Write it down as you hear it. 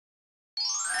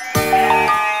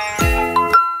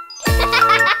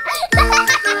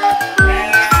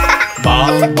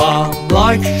ba,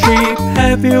 like sheep,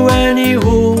 have you any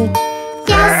wool?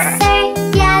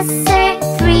 Yes sir,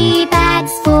 3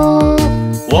 bags full.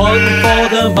 One for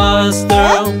the master,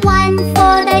 one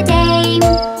for the dame,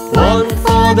 one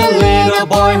for the little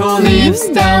boy who lives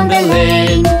down the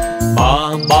lane.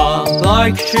 Ba, ba,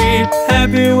 like sheep,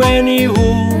 have you any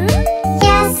wool?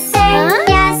 Yes sir,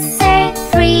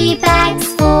 3 bags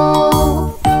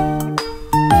full.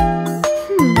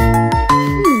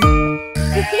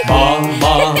 Ba,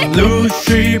 ba, blue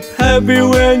sheep, have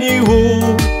you any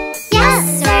wool? Yes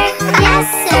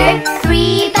sir,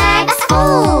 3 bags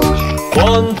full.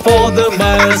 One for the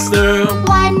master,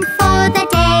 one for the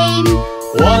dame,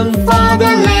 one for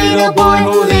the little boy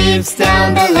who lives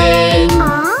down the lane.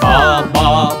 Ba, ba,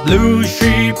 blue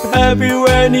sheep, have you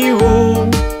any wool?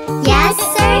 Yes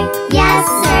sir,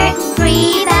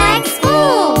 3 bags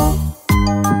full.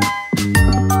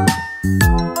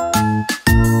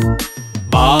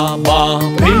 Ba, ba,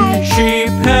 pink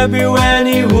sheep, have you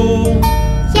any wool?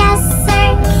 Yes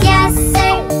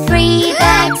sir, 3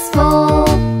 bags full.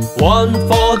 One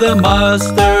for the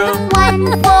master, one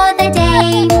for the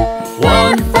dame,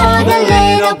 one for the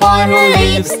little boy who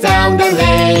lives down the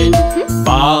lane.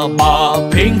 Ba, ba,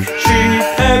 pink sheep,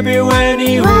 have you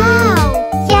any wool?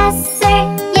 Wow! Yes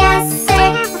sir,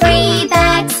 3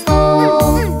 bags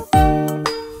full.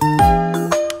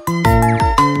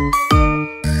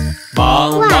 Ba,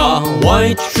 ba,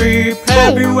 white sheep,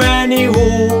 have you any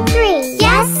wool?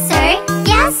 Yes sir,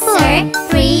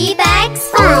 3 bags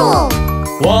full.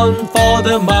 One for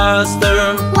the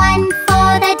master, one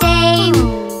for the dame,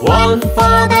 one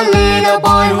for the little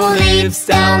boy who lives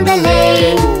down the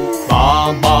lane.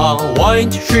 Ba, ba,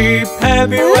 white sheep,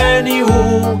 have you any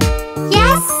wool?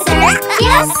 Yes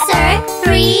sir,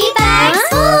 3 bags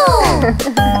full.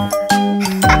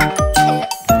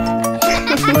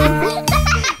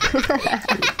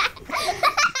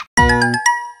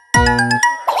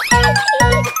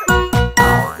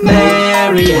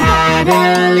 Mary had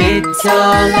a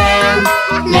little lamb,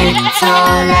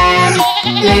 little lamb,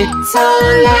 little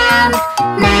lamb.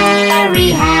 Mary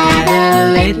had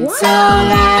a little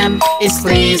lamb, its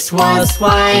fleece was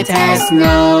white as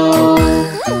snow.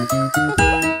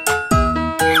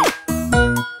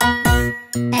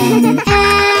 And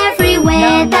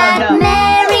everywhere that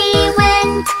Mary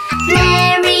went,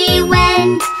 Mary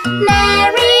went,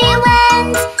 Mary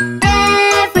went.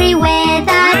 Everywhere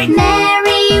that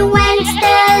Mary went,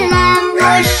 the lamb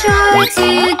was sure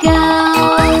to go.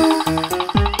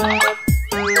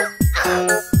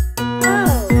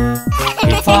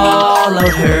 He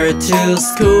followed her to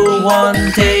school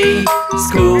one day,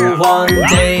 school one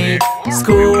day,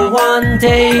 school one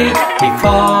day. He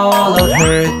followed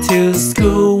her to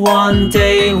school one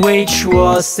day, which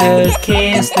was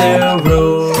against the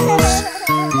rules.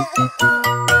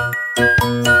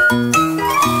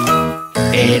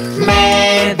 It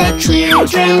made the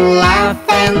children laugh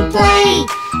and play,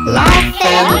 laugh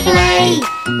and play,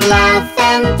 laugh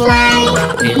and play.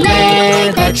 It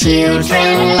made the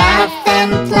children laugh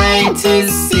and play to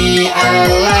see a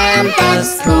lamb at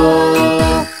school.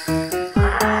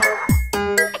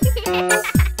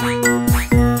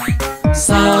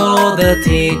 So the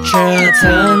teacher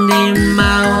turned him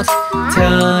out,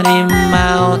 turned him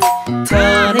out,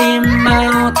 turned him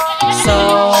out. So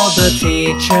the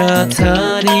teacher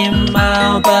turned him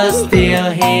out, but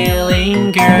still he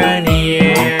lingered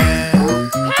near.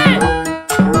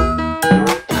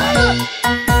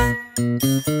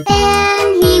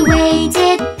 And he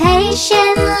waited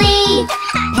patiently,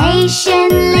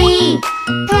 patiently,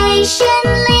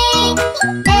 patiently.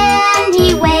 And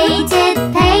he waited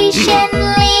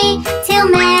patiently till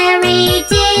Mary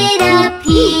did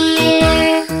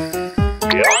appear.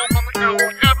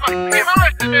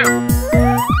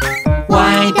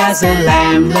 Why does a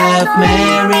lamb love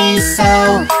Mary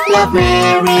so? Love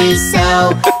Mary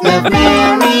so, love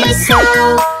Mary so.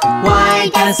 Why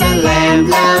does a lamb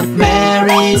love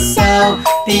Mary so?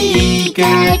 The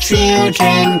eager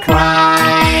children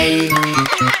cry.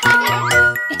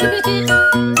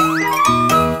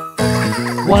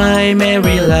 Why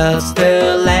Mary loves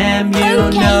the lamb, you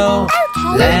know,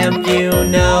 lamb, you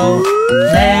know,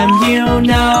 lamb, you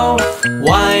know.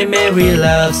 Why Mary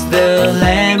loves the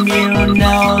lamb, you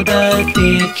know, the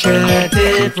teacher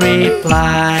did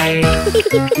reply.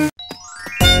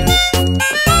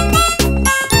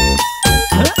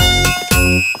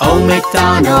 Old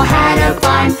MacDonald had a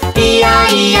farm,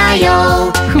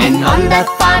 E-I-E-I-O. And on that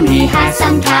farm he had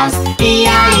some cows,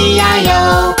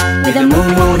 E-I-E-I-O. With a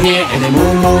moo-moo here and a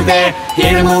moo-moo there,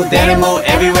 here a moo, there a moo,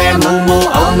 everywhere moo-moo.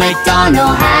 Old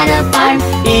MacDonald had a farm,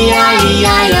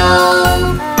 E-I-E-I-O.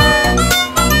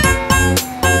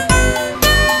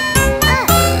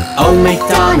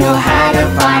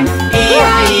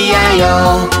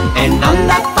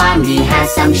 he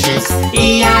has some shoes.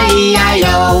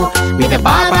 E-I-E-I-O. With a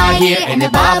Baba here and a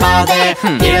Baba there,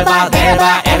 here about, there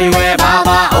about, everywhere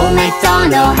Baba. Old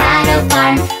MacDonald had a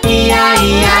farm.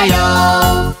 E-I-E-I-O.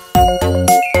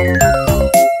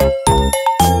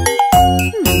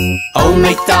 Old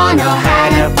MacDonald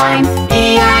had a farm.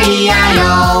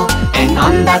 E-I-E-I-O. And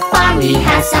on that farm he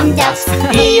had some ducks.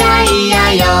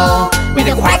 E-I-E-I-O. With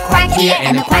a quack quack here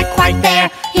and a quack quack there,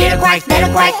 here a quack, there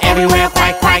a quack, everywhere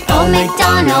quack quack. Old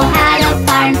MacDonald had a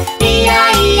farm.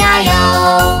 E-I-E-I-O.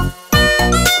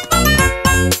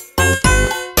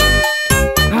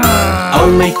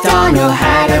 Old MacDonald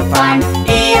had a farm.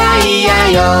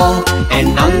 E-I-E-I-O.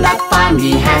 And on that farm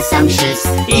he had some sheep.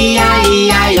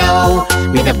 E-I-E-I-O.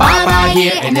 With a Baba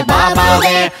here and a Baba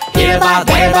there, here about,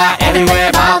 there about,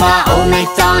 everywhere Baba. Old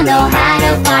MacDonald had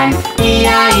a farm.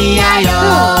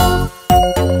 E-I-E-I-O.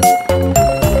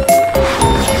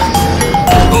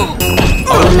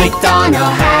 Old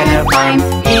MacDonald had a farm.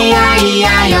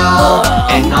 E-I-E-I-O.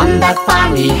 And on that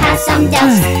farm he had some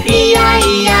ducks.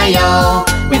 E-I-E-I-O.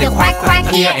 With a quack quack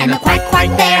here and a quack quack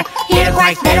there, here a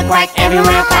quack, there a quack,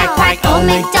 everywhere quack quack. Old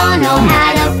MacDonald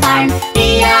had a farm.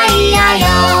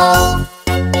 E-I-E-I-O.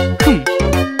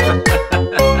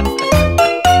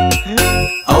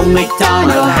 Old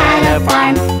MacDonald had a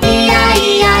farm.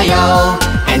 E-I-E-I-O.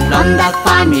 And on that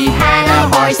farm he had a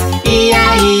horse.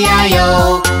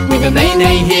 E-I-E-I-O. With a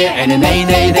neigh-neigh here and a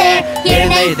neigh-neigh there, here a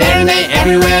neigh, there a neigh,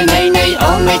 everywhere neigh-neigh.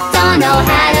 Old MacDonald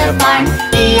had a farm.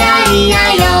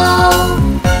 E-I-E-I-O.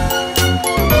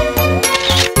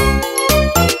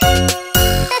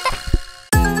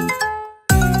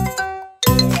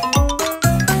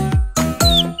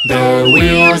 The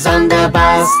wheels on the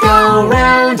bus go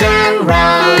round and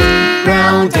round,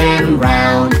 round and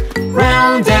round,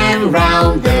 round and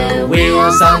round. The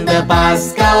wheels on the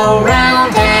bus go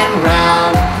round and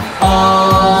round,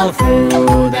 all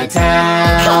through the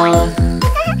town.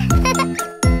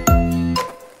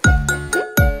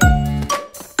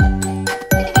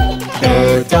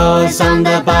 The doors on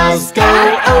the bus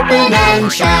go open and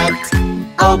shut,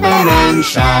 open and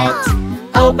shut,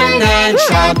 open and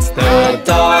shut. The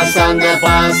doors on the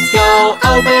bus go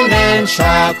open and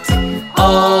shut,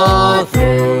 all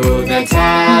through the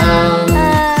town.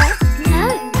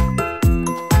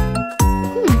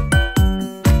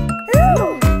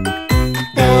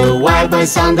 The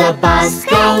wipers on the bus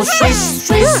go swish,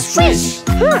 swish, swish,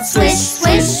 swish,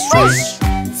 swish, swish,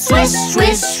 swish,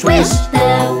 swish, swish.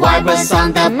 The wipers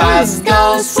on the bus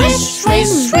go swish,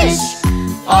 swish, swish,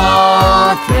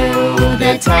 all through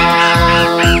the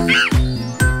town.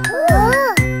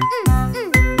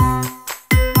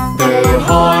 The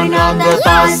horn on the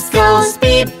bus goes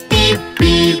beep, beep,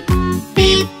 beep,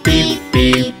 beep, beep,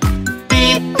 beep,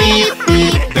 beep, beep,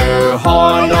 beep. The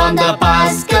horn on the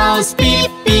bus goes beep,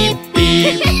 beep,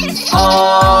 beep,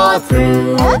 all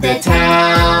through the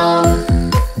town.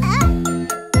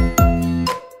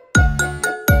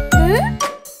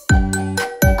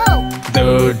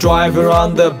 The driver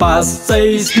on the bus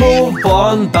says move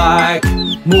on back,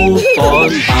 move on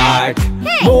back,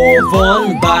 move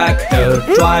on back. The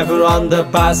driver on the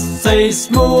bus says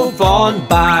move on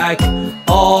back,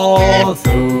 all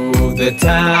through the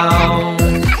town.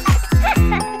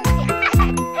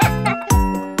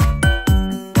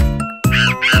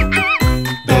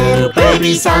 The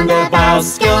babies on the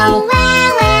bus go wah,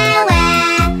 wah, wah,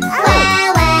 wah,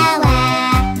 wah, wah,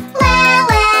 wah,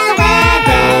 wah, wah.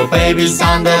 The babies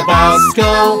on the bus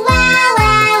go wah,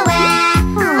 wah,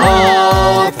 wah,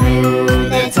 all through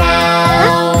the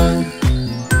town.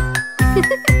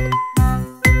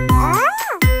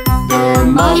 The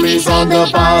mummies on the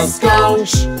bus go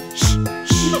shh, shh,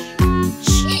 shh,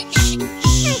 shh,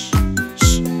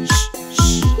 shh,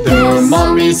 shh. The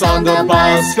mummies on the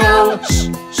bus go shh,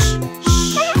 shh,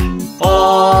 shh,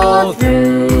 all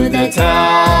through the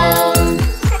town.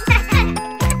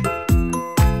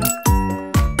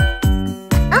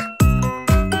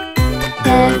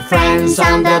 The friends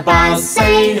on the bus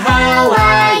say, how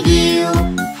are you?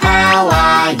 How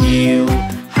are you?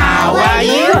 How are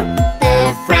you?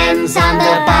 The friends on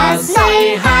the bus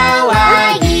say, how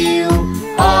are you?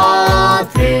 All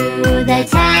through the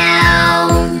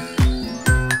town.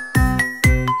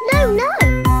 No, no.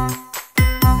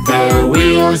 The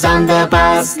wheels on the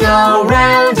bus go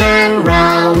round and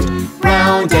round,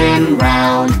 round and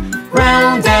round,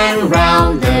 round and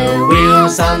round. The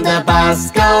wheels on the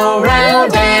bus go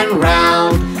round and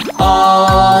round,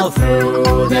 all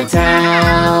through the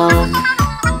town.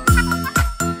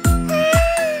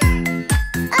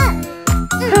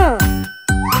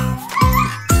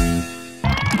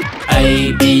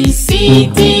 A, B, C,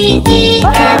 D, E,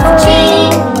 F, G,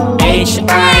 H,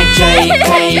 I, J,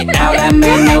 K, L M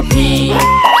N O P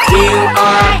Q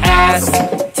R S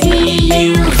T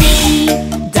U V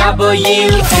W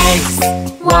X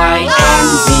Y and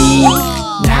Z.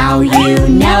 Now you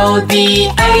know the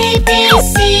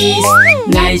ABCs.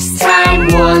 Next time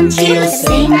won't you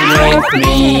sing with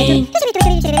me?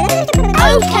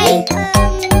 Okay.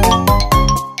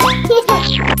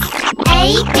 A,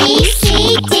 B, C,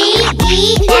 D,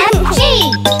 E, F, G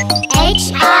H,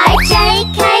 I, J,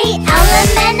 K, L,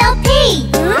 M, N, O, P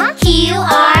Q,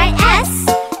 R, S,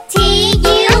 T,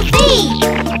 U, V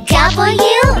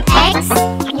W, X,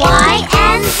 Y,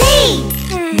 and Z.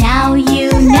 Now you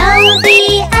know the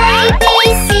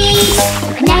ABCs.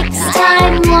 Next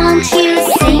time won't you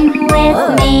sing with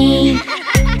me?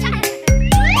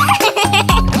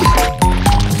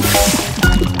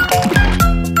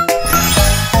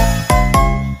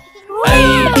 A,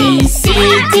 B, C,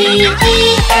 D,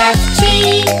 E, F, G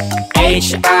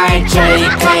H, I, J,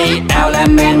 K, L,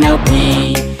 M, N, O, P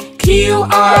Q,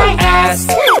 R, S,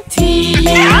 T, U,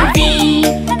 V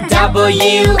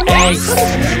W, X,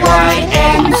 Y,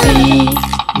 and Z.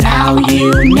 Now you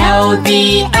know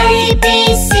the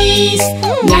ABCs.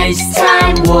 Next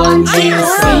time won't you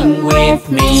sing with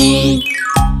me?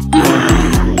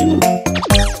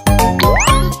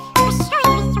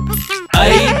 A,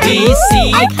 B, C,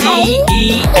 D,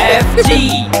 E, F, G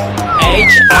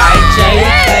H, I, J,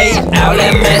 K, L,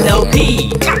 M, N, O, P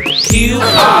Q,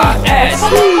 R, S,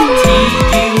 T,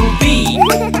 U, V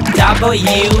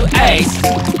W, X,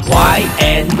 Y,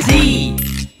 and Z.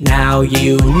 Now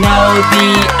you know the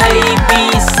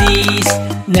ABCs.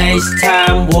 Next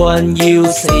time won't you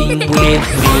sing with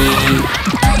me?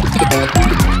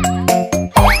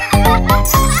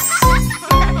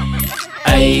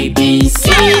 A, B, C,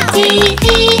 D,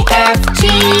 E, F, G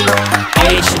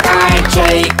H, I, J,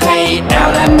 K,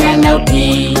 L, M, N, O, P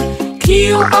Q,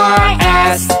 R,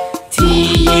 S, T,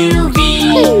 U, V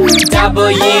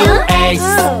W, X,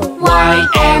 Y,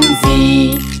 and Z.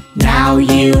 Now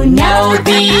you know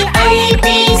the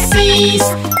ABCs.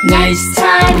 Next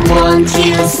time won't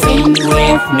you sing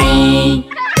with me?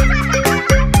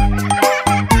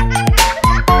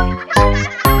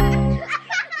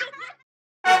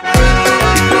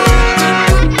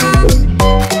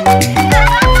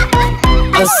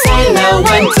 A sailor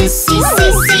went to sea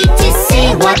to see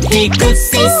what he could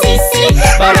see.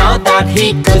 But all that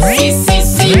he could see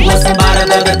was the bottom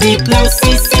of the deep blue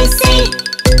sea.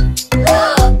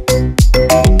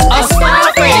 A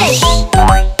starfish.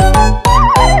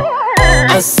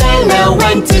 A sailor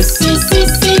went to sea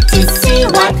to see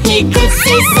what he could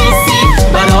see.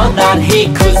 But all that he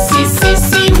could see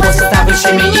was a starfish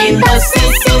swimming in the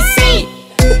sea.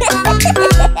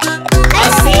 A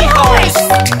seahorse.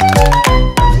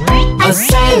 A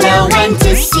sailor went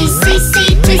to sea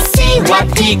to see what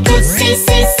he could see.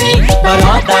 But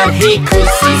all that he could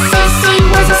see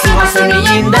was a seahorse swimming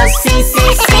in the sea.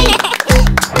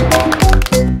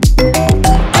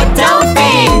 A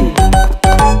dolphin.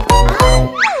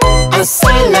 A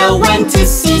sailor went to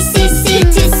sea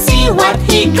to see what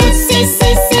he could see.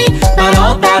 But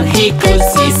all that he could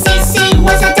see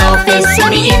was a dolphin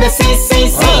swimming in the sea.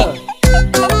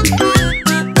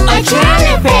 A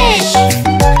jellyfish.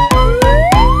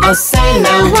 A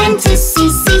sailor went to sea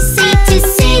to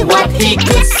see what he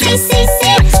could see.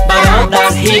 But all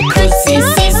that he could see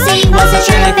was a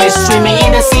jellyfish swimming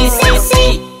in the sea.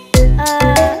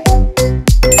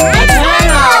 A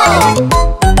turtle.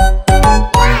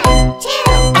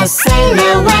 A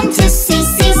sailor went to sea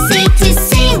to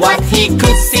see what he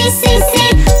could see.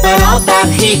 But all that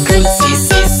he could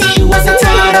see was a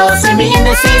turtle swimming in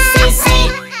the sea.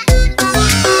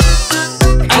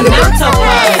 An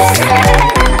octopus.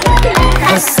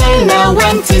 A sailor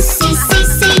went to sea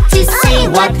to see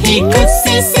what he could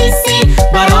see.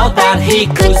 But all that he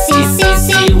could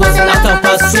see was an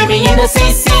octopus swimming in the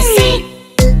sea.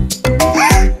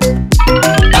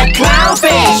 A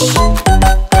clownfish.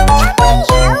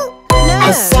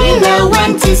 A sailor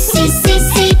went to sea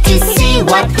to see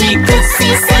what he could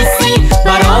see.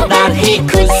 But all that he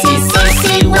could see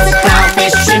was a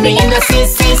clownfish swimming in the sea.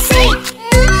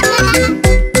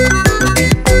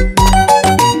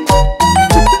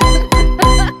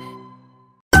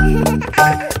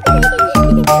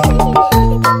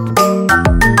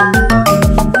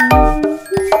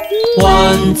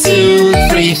 One, two,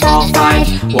 three, four, five.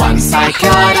 Once I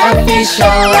caught a fish,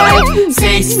 alright.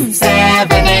 6,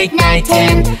 7, 8, 9,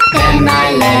 10. Then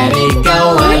I let it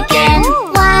go again.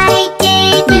 Why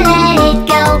did you let it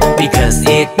go? Because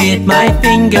it bit my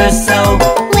finger so.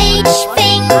 Which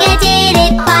finger did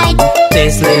it bite?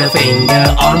 This little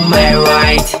finger on my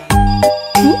right.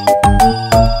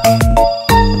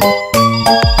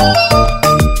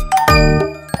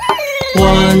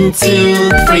 1,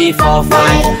 2, 3, 4,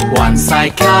 5. Once I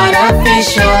caught a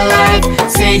fish alive.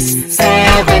 6,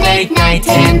 7, 8, 9,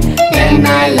 10. Then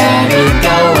I let it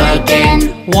go again.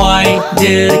 Why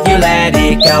did you let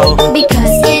it go?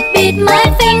 Because it bit my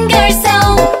finger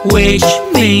so. Which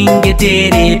finger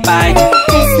did it bite?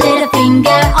 This little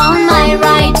finger on my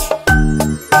right.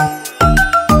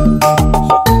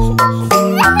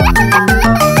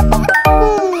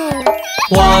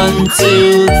 One,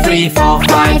 2, 3, 4,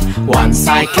 5. Once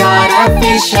I caught a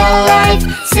fish alive.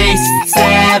 6,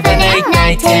 7, 8,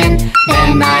 9, 10.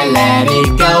 Then I let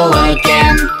it go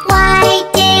again. Why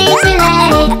did you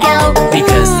let it go?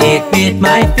 Because it bit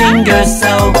my finger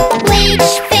so.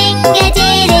 Which finger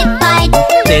did it bite?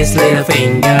 This little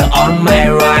finger on my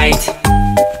right.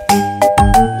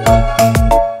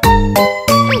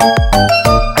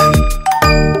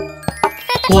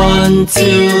 1,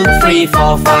 2, 3,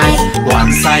 4, 5.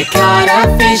 Once I caught a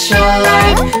fish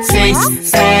alive. 6,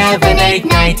 7, 8,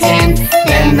 9, 10.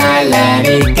 Then I let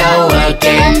it go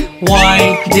again.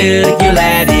 Why did you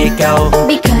let it go?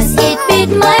 Because it bit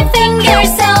my finger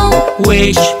so.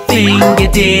 Which finger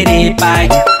did it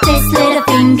bite? This little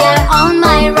finger on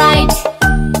my right.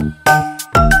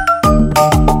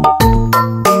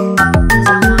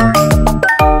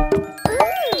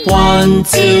 1,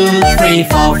 2, 3,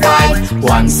 4, 5.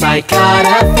 Once I caught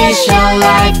a fish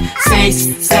alive.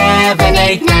 6, 7,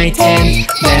 8, 9, 10.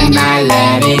 Then I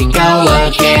let it go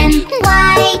again.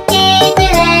 Why did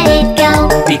you let it go?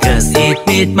 Because it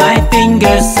bit my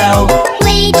finger so.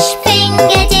 Which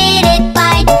finger did it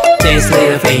bite? This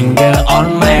little finger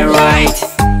on my right.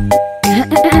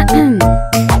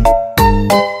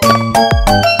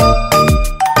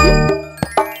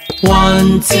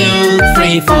 1, 2,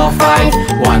 3, 4, 5.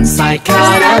 Once I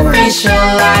caught a fish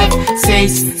alive.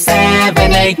 6,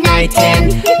 7, 8, 9, 10.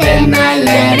 Then I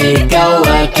let it go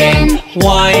again.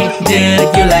 Why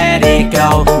did you let it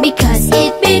go? Because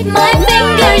it bit my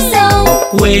finger so.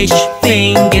 Which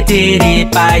finger did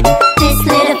it bite? This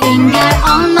little finger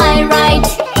on my right.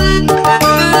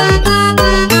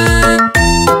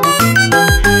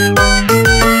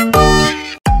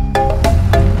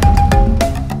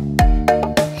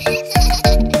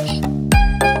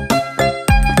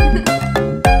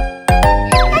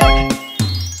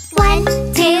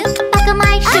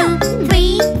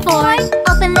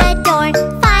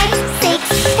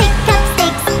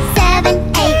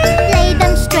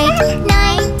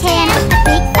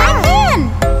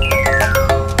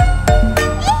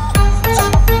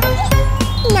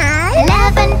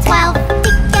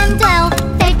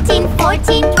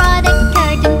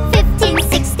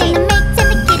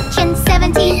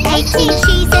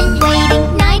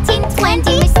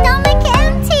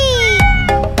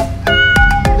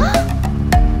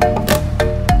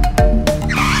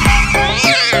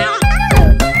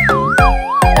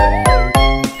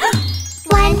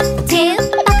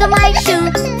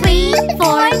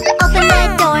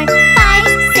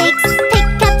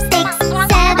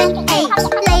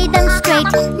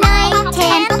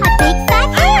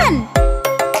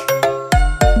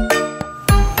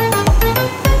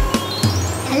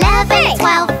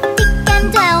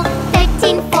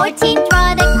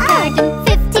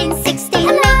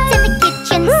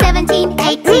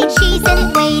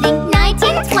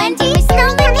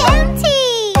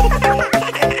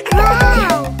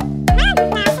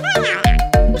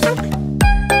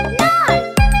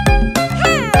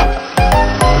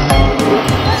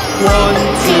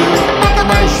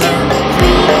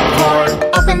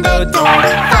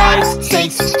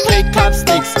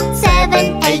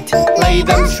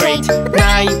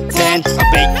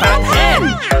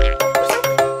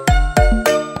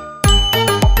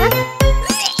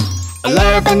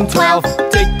 11, 12,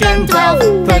 tick and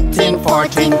 12, 13,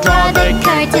 14, draw the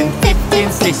curtain,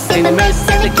 15, 16, a mess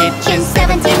in the kitchen,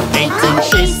 17, 18,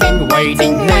 she's in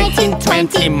waiting, 19,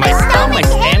 20, my stomach's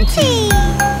empty.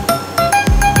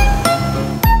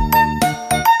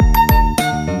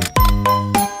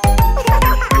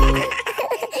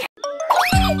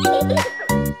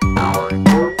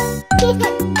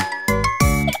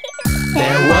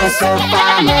 There was a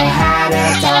farmer had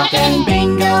a dog and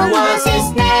Bingo was his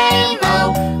name.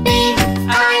 Oh,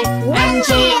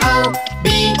 B-I-N-G-O,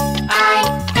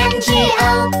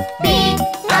 B-I-N-G-O,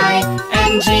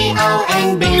 B-I-N-G-O,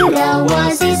 and Bingo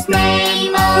was his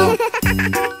name. Oh.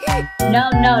 No.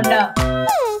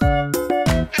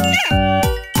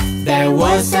 There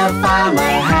was a farmer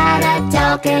had a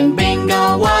dog and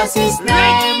Bingo was his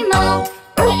name. Oh,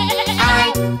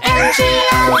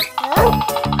 I-N-G-O,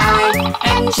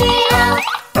 I-N-G-O,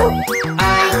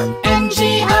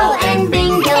 I-N-G-O, and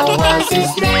Bingo was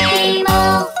his name.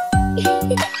 Oh.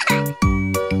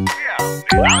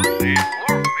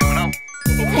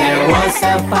 There was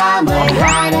a farmer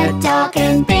had a dog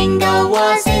and Bingo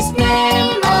was his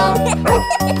name. Oh,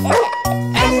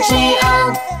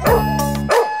 N-G-O,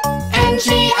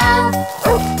 N-G-O,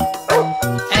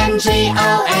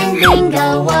 N-G-O, and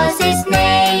Bingo was his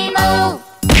name. Oh.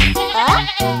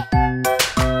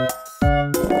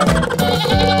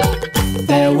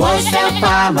 There was a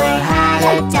farmer had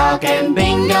a dog and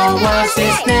Bingo was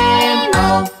his name.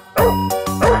 Oh,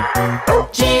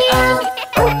 G-O,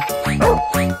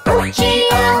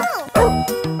 G-O,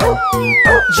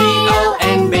 G-O,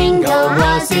 and Bingo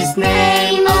was his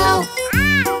name. Oh.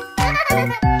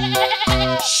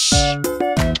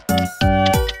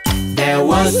 There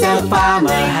was a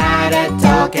farmer had a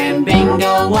dog and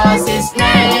Bingo was his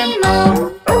name.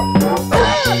 Oh. Oh.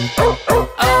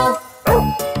 Oh.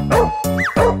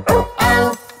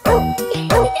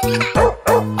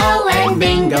 Oh, and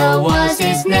Bingo was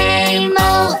his name.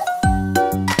 Oh.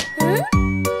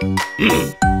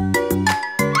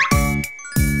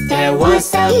 There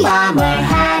was a farmer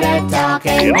had a dog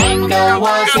and Bingo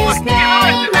was his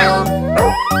name. Oh.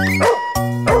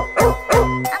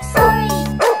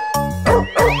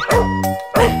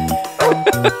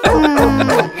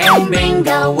 And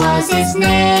Bingo was his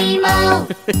name. Oh.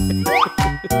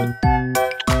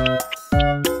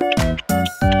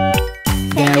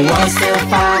 There was a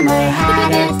farmer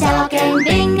had a dog and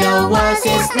Bingo was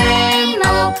his name.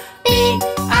 Oh,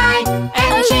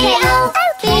 B-I-N-G-O,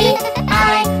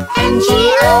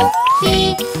 B-I-N-G-O,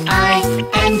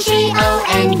 B-I-N-G-O,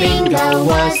 and Bingo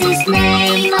was his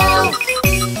name. Oh.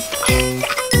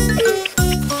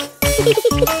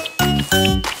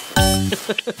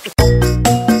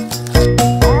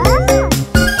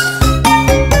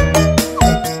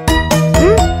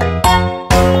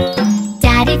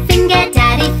 Daddy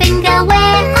finger,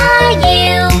 where are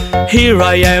you? Here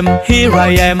I am,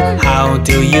 how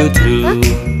do you do?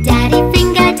 Daddy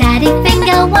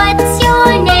finger, what's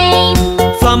your name?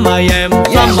 Plum I am,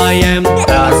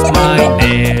 that's my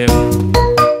name.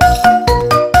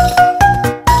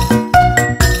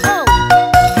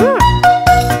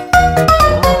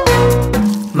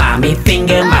 Mommy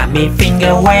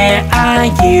finger, where are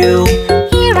you?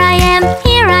 Here I am,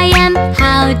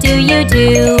 how do you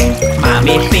do?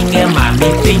 Mommy finger,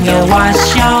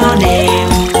 what's your name?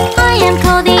 I am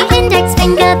called the index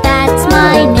finger, that's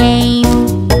my name.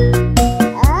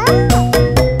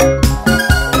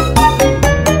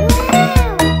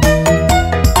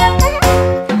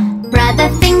 Brother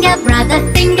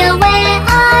finger, where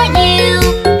are you?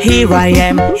 Here I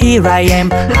am,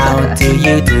 how do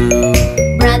you do?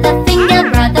 Brother finger,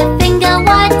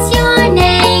 what's your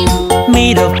name?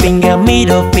 Middle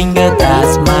finger,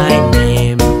 that's my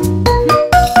name.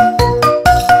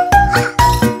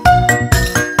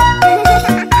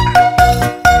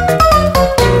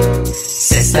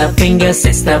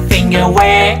 Sister finger,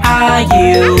 where are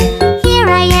you? Here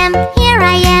I am,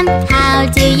 how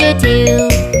do you do?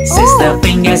 Sister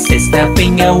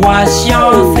finger, what's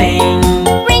your thing?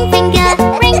 Ring finger,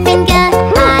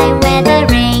 I wear the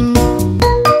ring.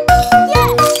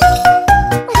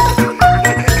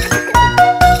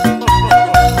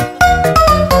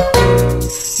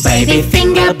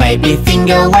 Baby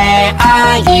finger, where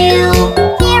are you?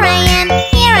 Here I am,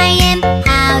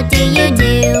 how do you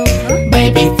do?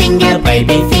 Baby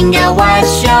finger,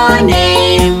 what's your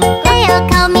name? They all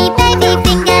call me baby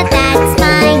finger, that's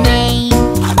my name.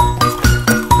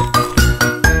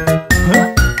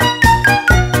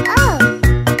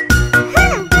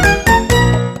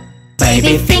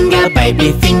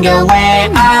 Baby finger, where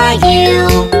are you?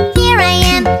 Here I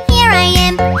am,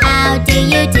 how do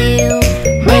you do?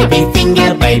 Baby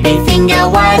finger,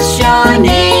 what's your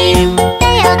name?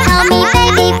 They all call me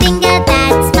baby finger,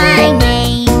 that's my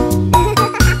name.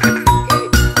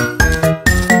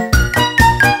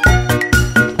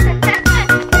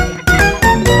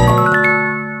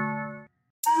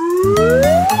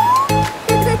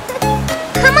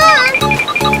 Come on!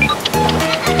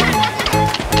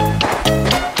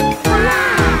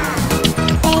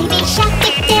 Baby shark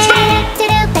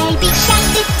do-do-do-do, baby shark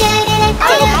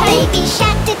do-do-do-do, baby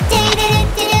shark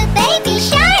do-do-do-do, baby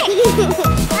shark.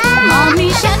 Mommy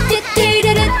shark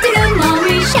do-do-do-do,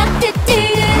 mommy shark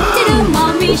do-do-do-do,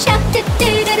 mommy shark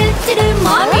do-do-do-do,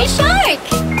 mommy shark.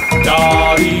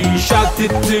 Daddy shark,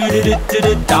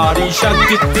 daddy shark,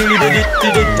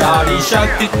 daddy shark,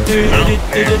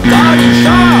 daddy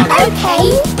shark. Okay.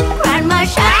 Grandma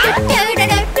shark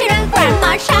do-do-do-do,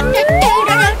 grandma shark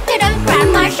do-do-do-do,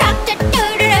 grandma shark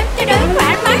do-do-do-do,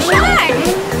 grandma shark.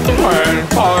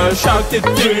 Grandpa shark,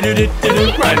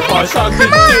 grandpa shark,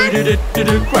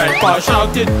 grandpa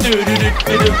shark,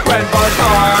 grandpa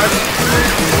shark.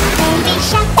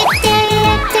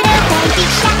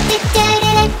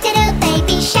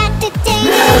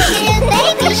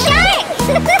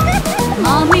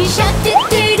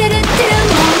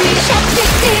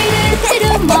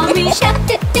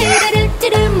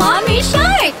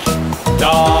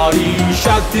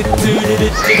 shark, do do do do do.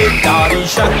 Daddy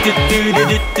shark, do do do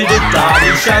do do.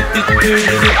 Daddy shark, do do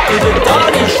do do do.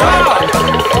 Daddy shark.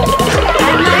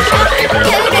 Grandma shark, do do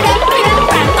do do do.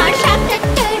 Grandma shark, do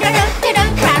do do do do.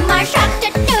 Grandma shark, do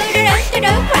do do do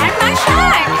do. Grandma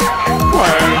shark.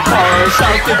 Grandpa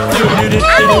shark, do do do do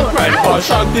do. Grandpa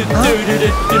shark, do do do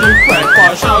do do. Grandpa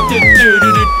shark, do do do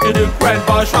do do.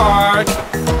 Grandpa shark.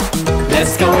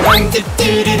 Let's go hunt, do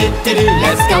do do do do.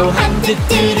 Let's go hunt, do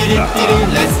do do do do.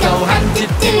 Let's go hunt, do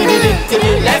do do do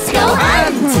do. Let's go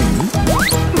hunt.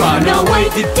 Run away,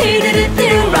 do do do do do.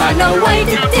 Run away,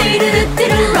 do do do do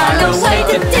do. Run away,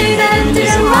 do do do do.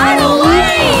 Run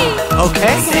away.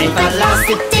 Okay. Save the last,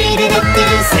 do do do do do.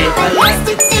 Save the last,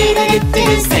 do do do do do.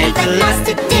 Save the last,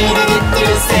 do do do do do.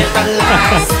 Save the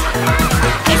last.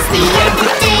 It's the end, do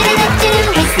do do do do.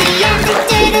 It's the end, do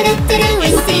do do do do.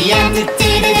 It's the end, do do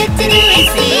do do do.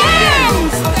 It's the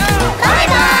end. Bye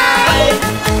bye.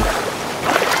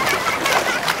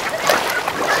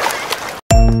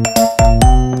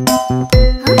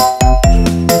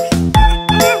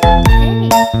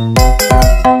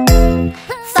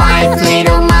 5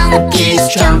 little monkeys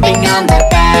jumping on the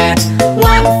bed.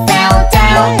 One fell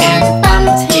down and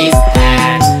bumped his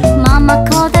head. Mama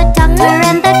called the doctor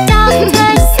and the doctor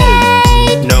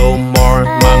said, No more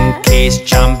monkeys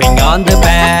jumping on the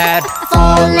bed.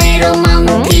 4 little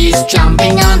monkeys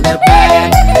jumping on the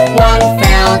bed. One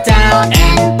fell down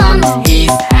and bumped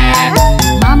his head.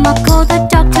 Mama called the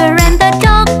doctor and the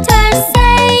doctor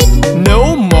said,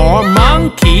 No more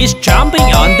monkeys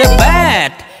jumping on the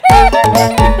bed.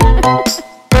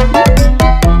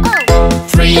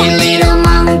 3 little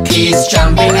monkeys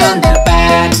jumping on the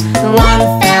bed. One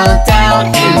fell down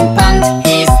and bumped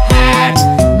his head.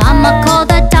 Mama called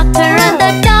the doctor and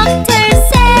the doctor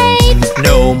said,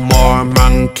 No more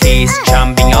monkeys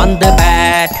jumping on the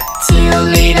bed. 2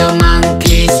 little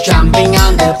monkeys jumping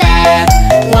on the bed.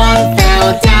 One fell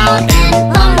down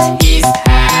and bumped his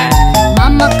head.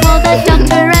 Mama called the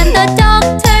doctor and the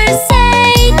doctor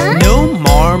said, No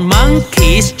more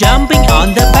monkeys jumping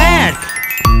on the bed.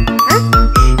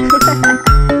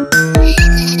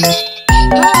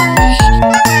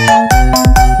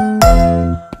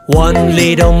 1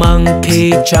 little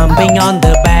monkey jumping on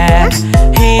the bed.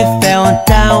 He fell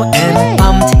down and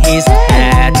bumped his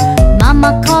head.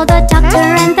 Mama called the doctor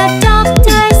and the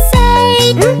doctor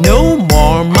said, No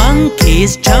more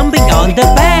monkeys jumping on the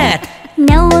bed.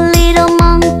 No little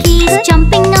monkeys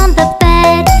jumping on the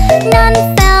bed. None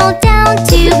fell down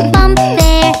to bump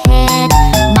their head.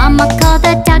 Mama called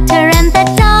the doctor and the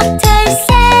doctor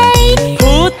said,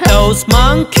 Put those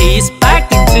monkeys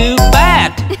back into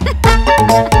bed.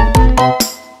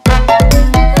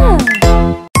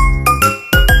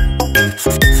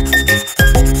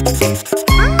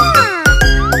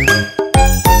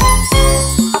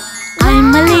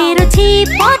 I'm a little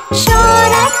teapot,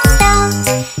 short and stout.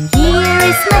 Here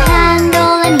is my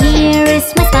handle and here is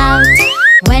my spout.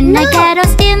 When I get all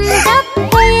stimmed up,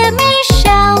 hear me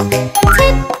shout.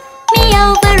 Tip me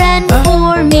over and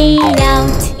pour me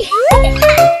out.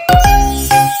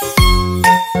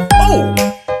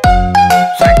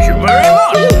 Thank you very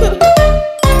much.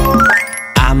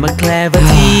 I'm a clever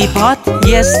teapot,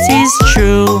 yes, 'tis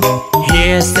true.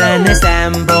 Here's an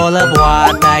example of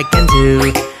what I can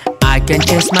do. I can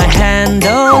change my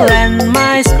handle and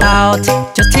my spout.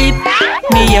 Just tip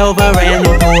me over and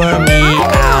pour me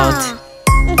out.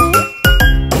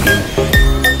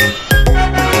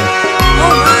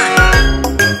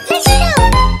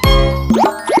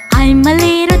 I'm a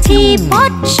little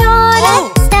teapot, short and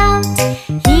stout.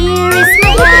 Here is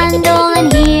my handle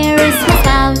and here is my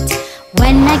spout.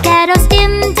 When I get all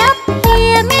stimmed up,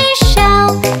 hear me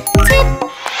shout. Tip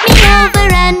me over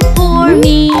and pour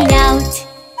me out.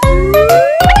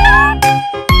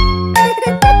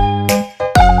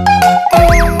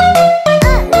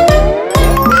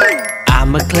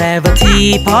 I'm a clever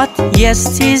teapot, yes,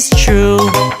 'tis true.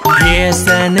 Here's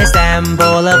an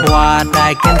example of what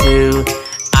I can do.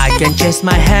 I can change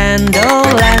my handle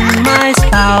and my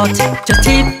spout. Just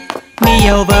tip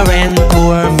me over and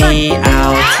pour me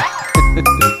out.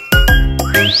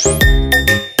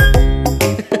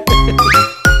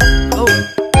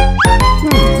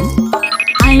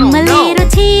 I'm a little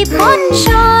teapot,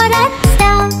 short and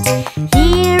stout.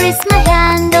 Here is my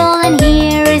handle and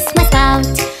here is my spout.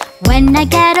 When I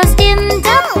get all stimmed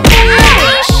up, hear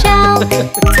me shout.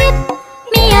 Tip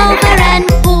me over and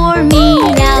pour me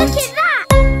out.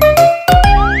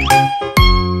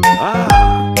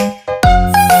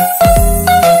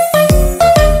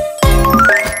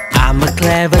 I'm a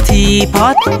clever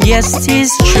teapot, yes,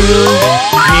 'tis true.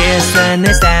 Here's an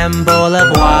example of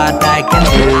what I can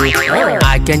do.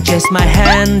 I can change my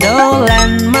handle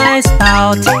and my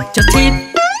spout. Just tip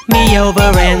me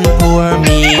over and pour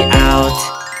me out.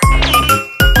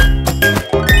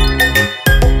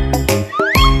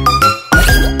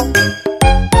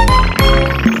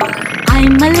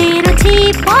 I'm a little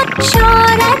teapot,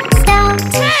 short and stout.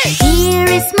 Here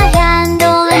is my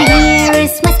handle and here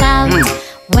is my spout.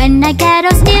 When I get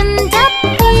all stimmed up,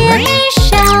 hear me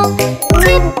shout.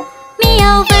 Tip me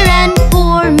over and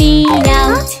pour me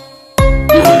out.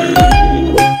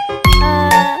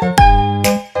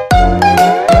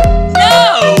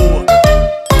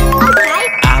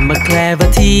 I'm a clever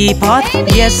teapot,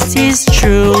 yes, 'tis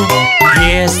true.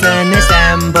 Here's an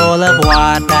example of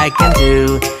what I can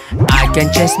do. I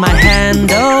can change my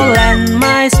handle and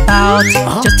my spout.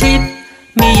 Just tip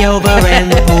me over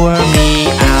and pour me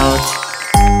out.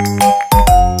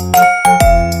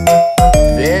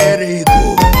 Very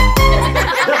good.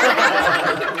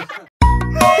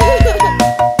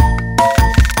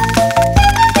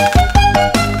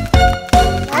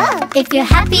 If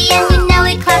you're happy and you know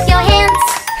it, clap your hands.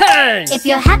 Hey! If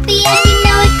you're happy and you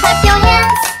know it, clap your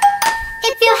hands.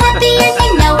 If you're happy and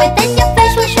you know it, then your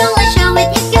face will surely show it.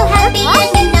 If you're happy and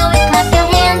you know it, clap your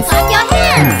hands. Clap your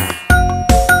hands.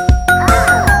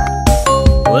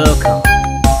 Welcome.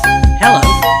 Hello.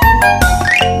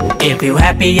 If you're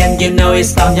happy and you know it,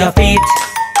 stomp your feet.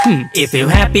 If you're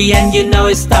happy and you know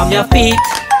it, stomp your feet.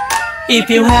 If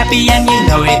you're happy and you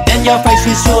know it, then your face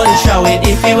will surely show it.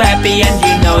 If you're happy and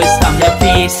you know it, stomp your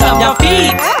feet. Stomp your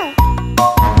feet.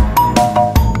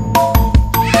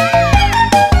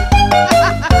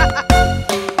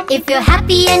 If you're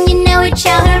happy and you know it,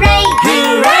 shout hooray!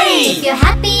 Hooray! If you're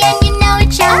happy and you know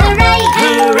it, shout hooray!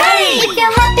 Hooray! If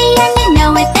you're happy and you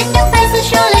know it, then your face will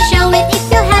surely show it.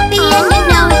 If you're happy and you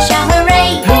know it, shout hooray!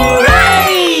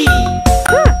 Hooray!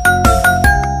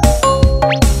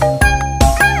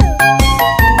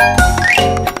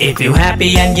 If you're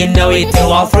happy and you know it, do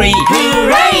all three.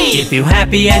 Hooray! If you're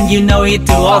happy and you know it,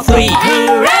 do all three.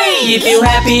 Hooray! If you're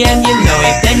happy and you know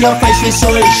it, then your face will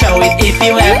surely show it. If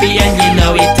you're happy and you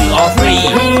know it, do all three.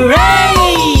 Hooray!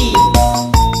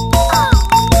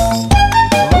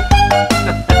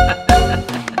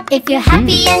 If you're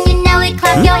happy and you know it,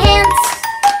 clap your hands.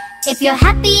 If you're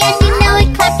happy and you know it,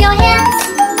 clap your hands.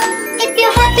 If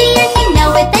you're happy and you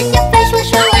know it, then your face will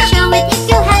surely show it. If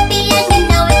you're happy and you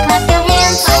know it, clap your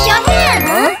hands. Clap your hands.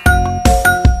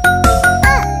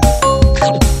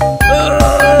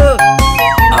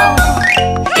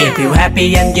 If you're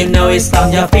happy and you know it,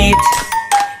 stomp your feet.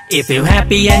 If you're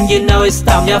happy and you know it,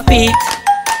 stomp your feet.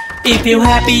 If you're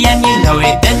happy and you know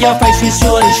it, then your face will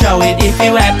surely show it. If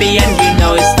you're happy and you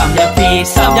know it, stomp your feet.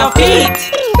 Stomp your feet.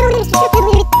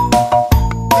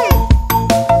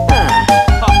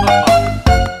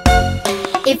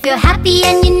 If you're happy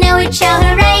and you know it, shout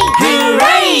hooray!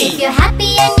 Hooray! If you're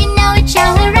happy and you know it,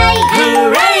 shout hooray!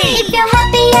 Hooray! If you're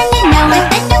happy and you know it,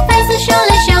 then your face will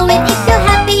surely show it. If you're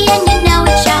happy and you know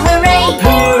it, shout hooray!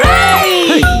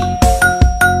 Hooray!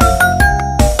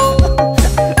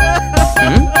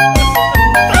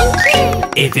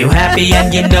 If you're happy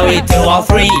and you know it, do all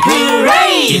three.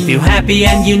 Hooray! If you're happy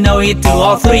and you know it, do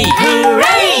all three.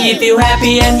 Hooray! If you're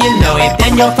happy and you know it,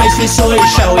 then your face will surely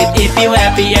show it. If you're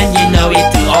happy and you know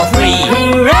it, do all three.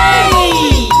 Hooray!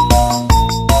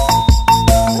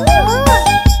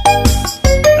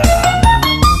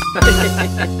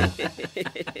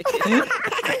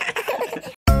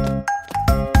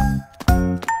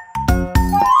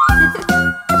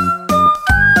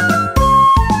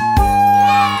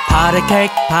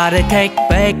 Party cake,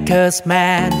 baker's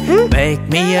man. Bake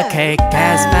me a cake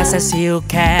as fast as you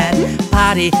can.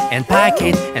 Party and pack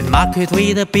it and mark it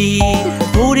with a B.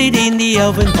 Put it in the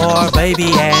oven for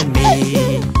baby and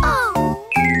me.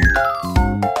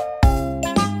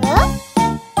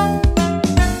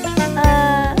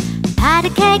 Patty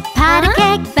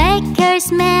cake,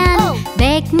 baker's man.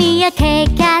 Bake me a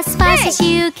cake as fast as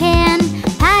you can.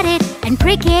 Pat it and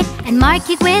prick it and mark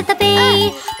it with a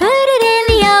B. Put it in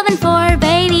the oven for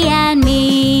baby and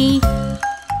me.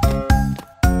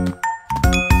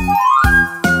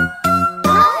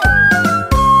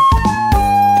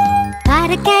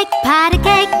 Patty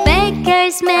cake,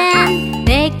 baker's man.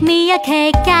 Bake me a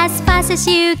cake as fast as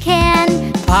you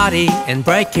can. Party and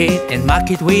break it and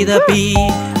mark it with a B.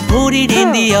 Put it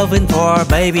in the oven for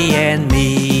baby and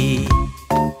me.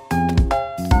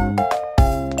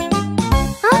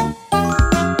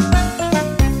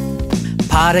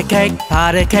 Party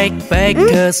cake,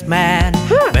 baker's man.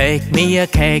 Bake me a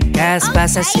cake as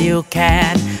fast as you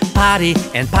can. Party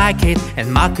and pack it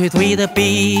and mark it with a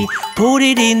B. Put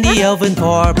it in the oven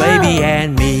for baby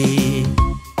and me.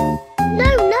 No,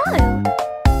 no.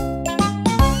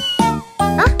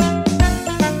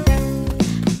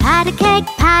 Pat a cake,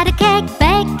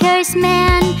 baker's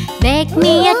man. Bake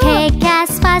me a cake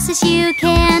as fast as you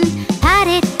can. Pat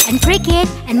it and prick it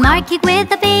and mark it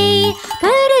with a B. Put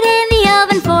it in the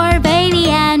oven for baby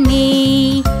and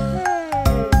me.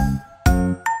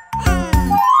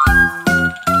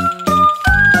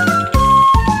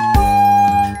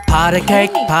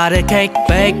 Pat a cake,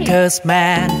 baker's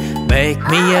man. Bake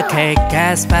me a cake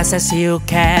as fast as you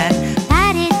can.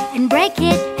 Pat it and break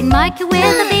it and mark it with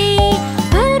a B.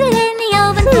 Put it in the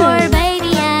oven for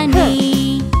baby and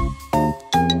me.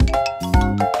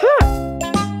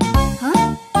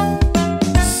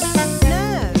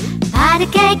 Pat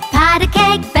a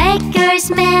cake, baker's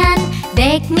man.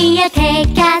 Bake me a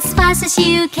cake as fast as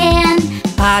you can.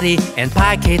 Pat it and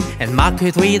pack it and mark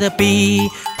it with a B.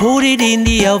 Put it in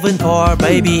the oven for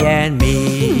baby and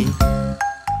me.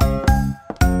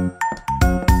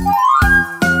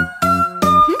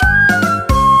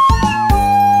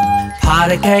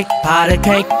 Pat a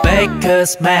cake,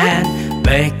 baker's man.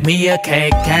 Bake me a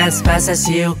cake as fast as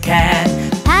you can.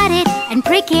 Pat it and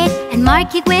prick it and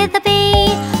mark it with a B.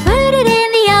 Put it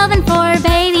in the oven for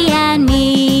baby and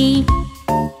me.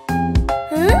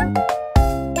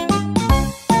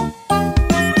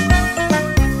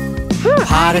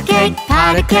 Pat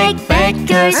a cake,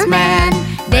 baker's man.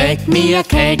 Bake me a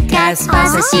cake as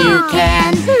fast as you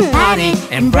can. Pat it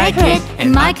and break it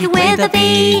and mark it with a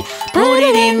B. Put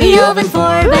it in the oven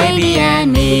for baby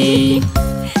and me.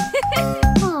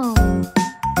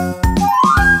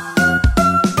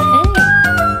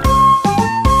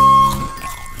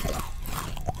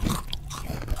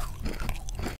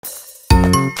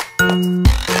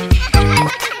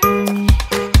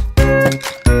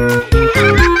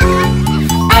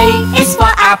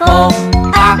 Apple,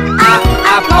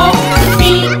 apple. B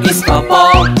is for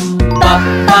ball,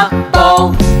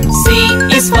 ball. C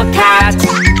is for cat,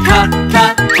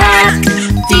 cat.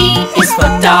 D is for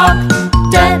dog,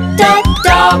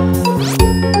 dog.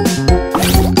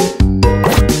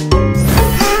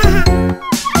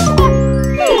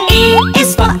 E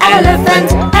is for elephant,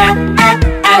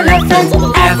 elephant.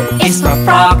 F is for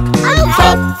frog,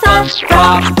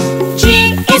 frog. G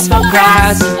is for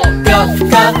grass,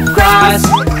 grass.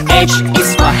 H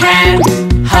is for hand,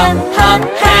 hand.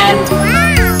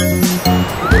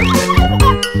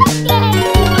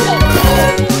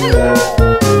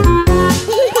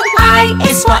 I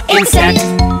is for insect,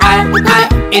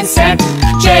 insect.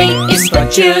 J is for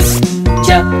juice,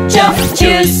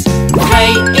 juice. K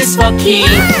is for key,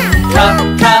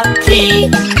 key.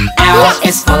 L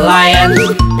is for lion,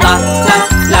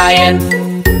 lion.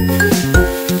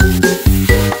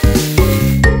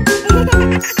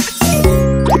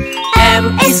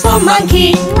 M is for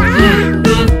monkey,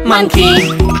 monkey.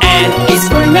 N is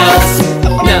for nose,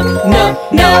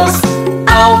 nose.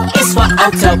 O is for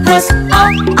octopus,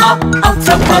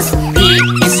 octopus. P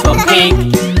is for pig,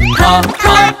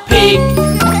 pig.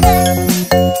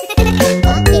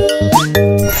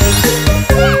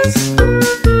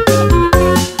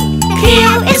 Q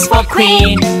is for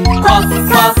queen,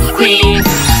 queen.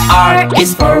 R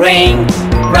is for ring,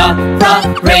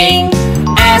 ring.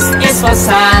 S is for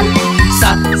sun,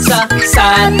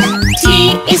 sun. T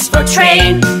is for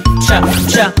train,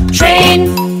 train.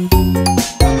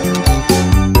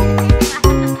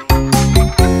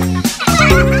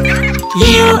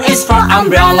 U is for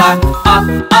umbrella,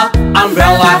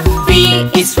 umbrella. V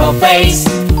is for vase,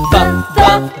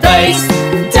 vase.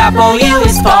 W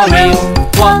is for wheel,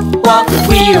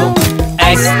 wheel.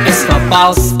 X is for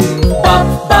boss,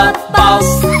 boss.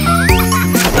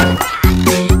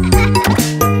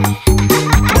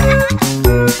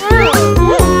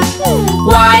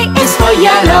 Y is for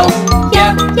yellow,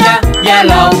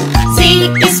 yellow. Z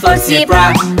is for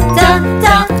zebra,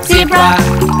 zebra.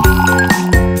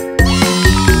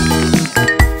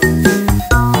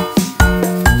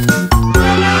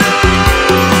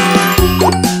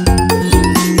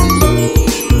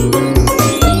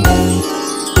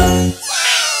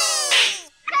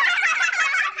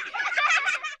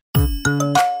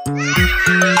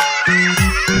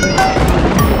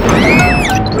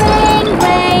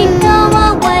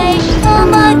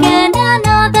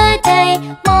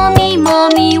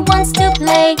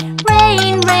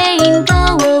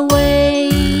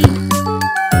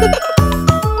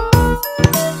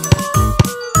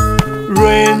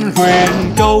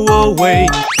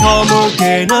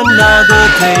 Another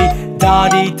day,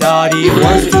 Daddy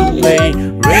wants to play.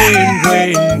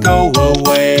 Rain, go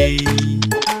away.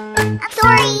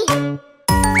 Sorry.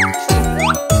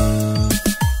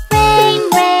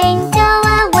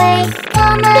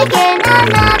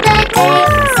 day.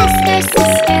 Sister,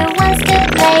 sister wants to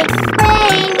play.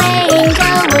 Rain, rain,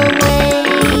 go away.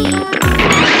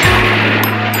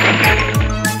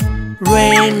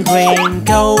 Rain, rain,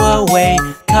 go away.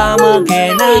 Come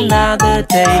again another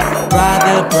day.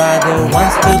 Brother, brother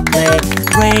wants to play.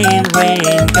 Rain,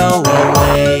 rain, go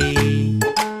away.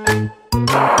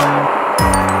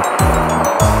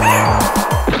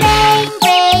 Rain,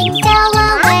 rain, go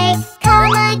away.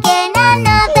 Come again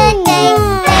another day.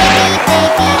 Baby,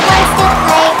 baby wants to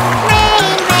play.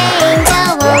 Rain, rain, go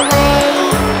away.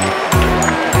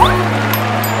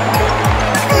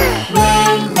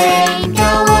 Rain, rain, go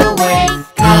away.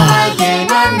 Come again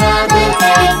another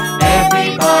day.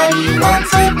 Everybody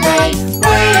wants to play.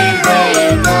 Rain,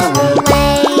 rain, go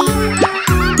away.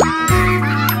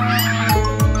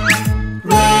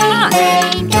 Rain,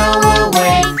 rain, go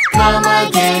away. Come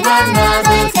again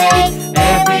another day.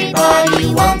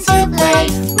 Everybody wants to play.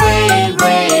 Rain,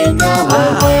 rain, go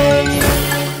away.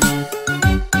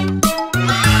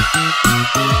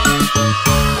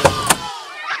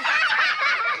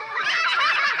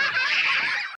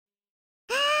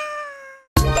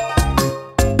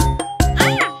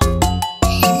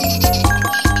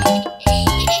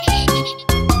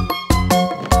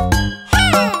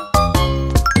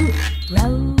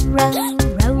 Row, row,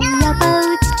 row your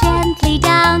boat gently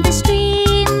down the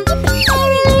stream.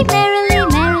 Merrily, merrily,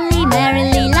 merrily,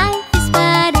 merrily, life is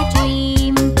but a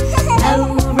dream.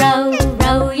 Row, row,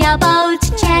 row your boat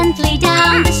gently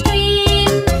down the stream.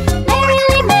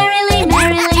 Merrily, merrily,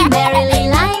 merrily, merrily,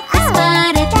 life is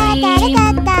but a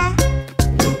dream.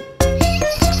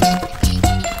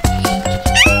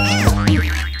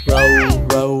 Row,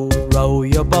 row, row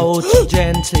your boat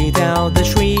gently down the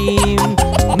stream.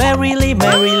 Merrily,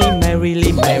 merrily,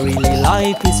 merrily, merrily,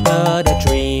 life is but a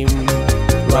dream.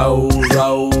 Row,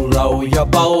 row, row your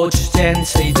boat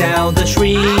gently down the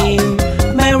stream.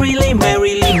 Merrily,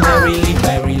 merrily, merrily,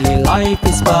 merrily, life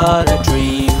is but a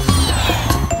dream.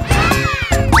 Row, row,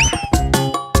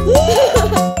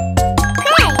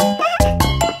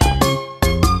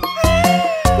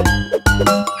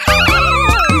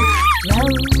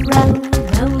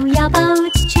 row your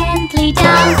boat gently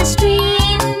down the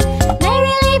stream.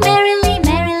 Merrily, merrily,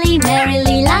 merrily,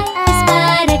 merrily, life is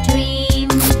but a dream.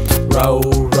 Row,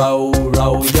 row,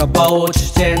 row your boat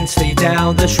gently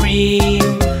down the stream.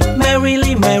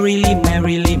 Merrily, merrily,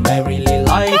 merrily, merrily,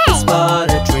 life is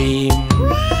but a dream.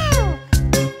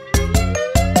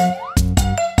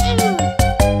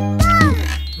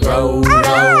 Row,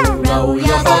 row, row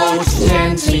your boat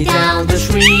gently down the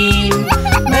stream.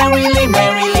 Merrily,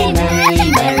 merrily,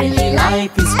 merrily, merrily,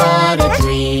 life is but a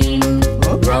dream.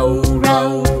 Row,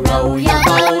 row, row your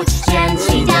boat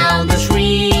gently down the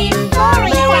stream.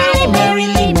 Merrily,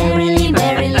 merrily, merrily,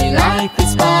 merrily, life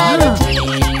is but a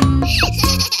dream.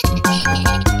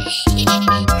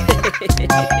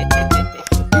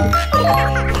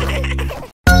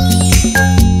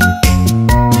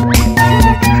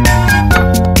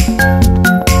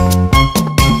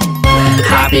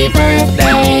 Happy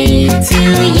birthday to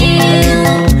you.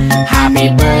 Happy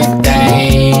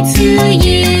birthday to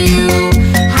you.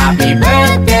 Happy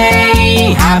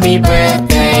birthday, happy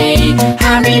birthday,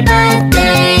 happy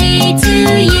birthday to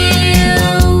you.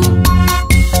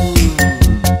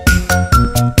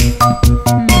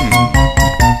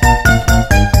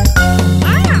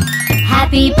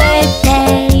 Happy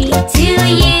birthday to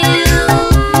you.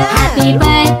 Happy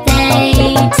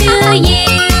birthday to you.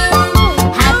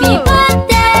 Happy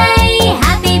birthday,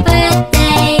 happy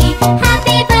birthday,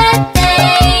 happy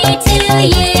birthday to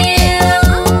you.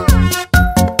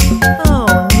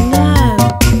 Oh no.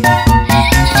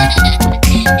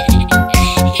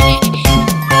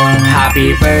 Happy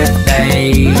birthday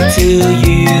to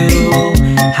you.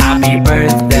 Happy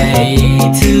birthday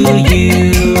to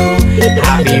you.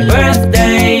 Happy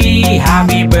birthday,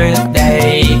 happy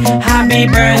birthday, happy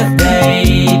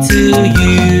birthday to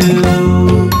you.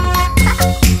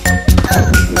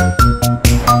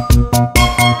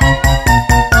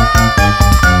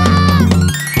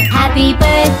 Happy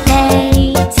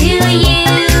birthday to you.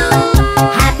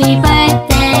 Happy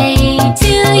birthday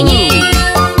to you.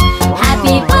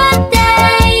 Happy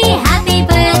birthday, happy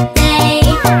birthday,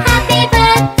 happy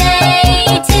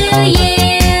birthday to you.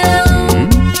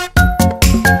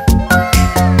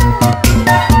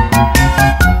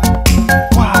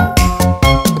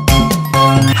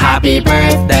 Happy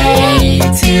birthday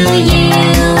to you.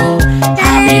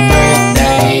 Happy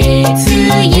birthday to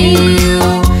you.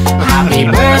 Happy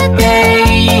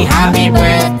birthday, happy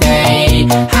birthday,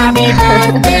 happy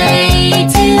birthday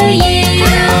to you.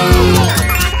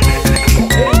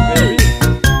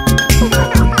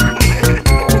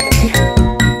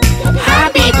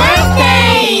 Happy birthday.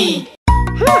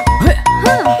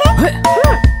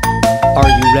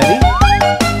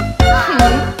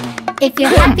 you're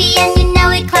happy and you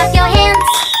know it, clap your hands.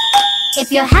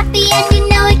 If you're happy and you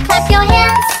know it, clap your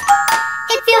hands.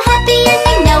 If you're happy and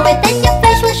you know it, then your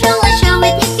face will surely show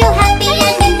it. If you're happy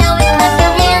and you know it, clap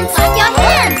your hands. Clap your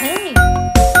hands.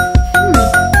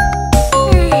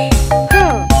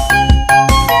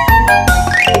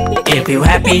 If you're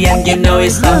happy and you know it,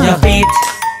 stomp your feet.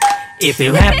 If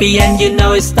you're happy and you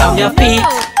know it, stomp your feet.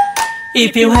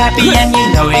 If you're happy and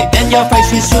you know it, then your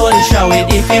face will surely show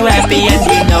it. If you're happy and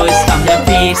you know it, stomp your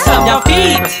feet. Stomp your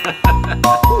feet.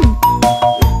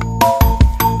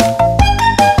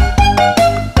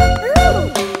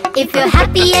 If you're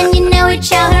happy and you know it,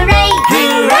 shout hooray!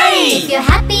 Hooray! If you're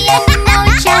happy and you know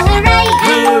it, shout hooray!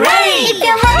 Hooray! If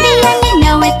you're happy and you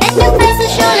know it, then your face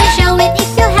will surely show it.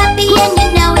 If you're happy and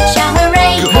you know it, shout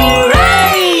hooray!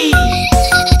 Hooray!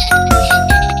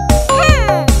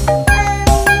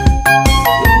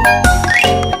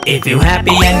 If you're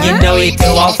happy and you know it, do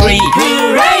all three.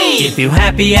 Hooray! If you're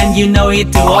happy and you know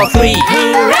it, do all three.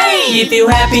 Hooray! If you're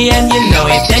happy and you know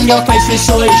it, then your face will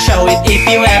surely show it. If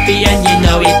you're happy and you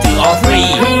know it, do all three.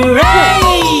 Hooray!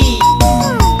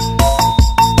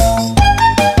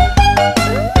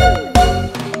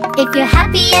 If you're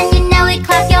happy and you know it,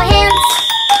 clap your hands.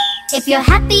 If you're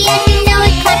happy and you know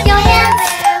it, clap your hands.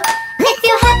 If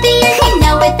you're happy and you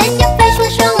know it, then your face will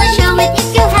surely show it.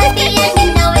 If you're happy and you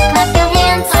know it, clap your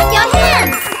hands. Clap your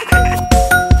hands.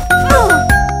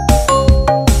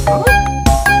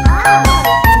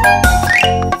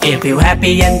 If you're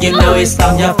happy and you know it,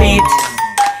 stomp your feet.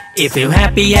 If you're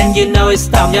happy and you know it,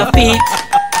 stomp your feet.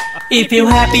 If you're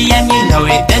happy and you know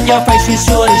it, then your face will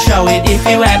surely show it. If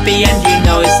you're happy and you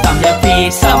know it, stomp your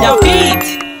feet. Stomp your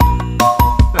feet.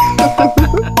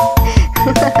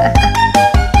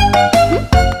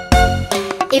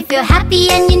 If you're happy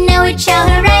and you know it, shout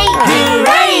hooray!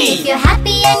 Hooray! If you're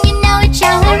happy and you know it,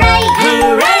 shout hooray!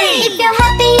 Hooray! If you're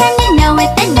happy and you know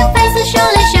it, then your face will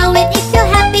surely show it. If you're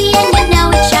happy and you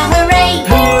know it, shout hooray!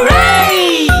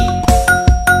 Hooray!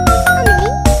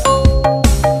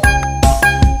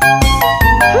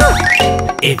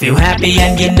 If you're happy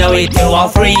and you know it, do all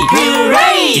three.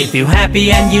 Hooray! If you're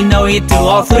happy and you know it, do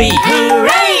all three. Hooray!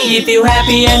 If you're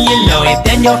happy and you know it,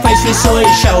 then your face will surely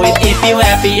show it. If you're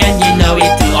happy and you know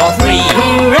it, do all three.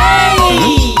 Hooray!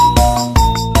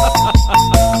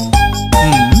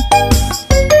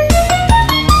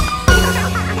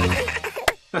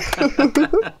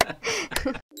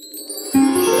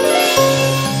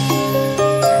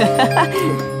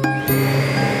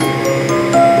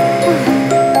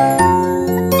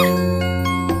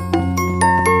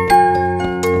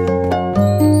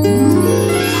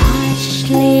 Hush,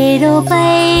 little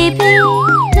baby,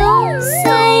 don't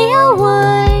say a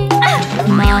word.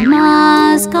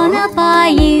 Mama's gonna buy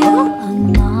you a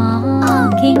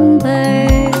mockingbird.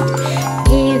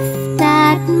 If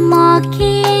that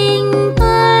mockingbird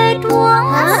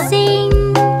won't sing,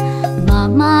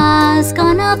 Mama's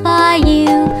gonna buy you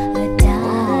a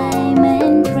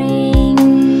diamond ring.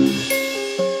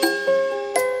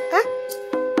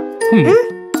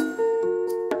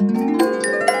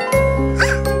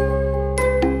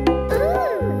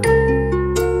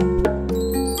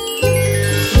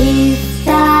 If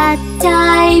that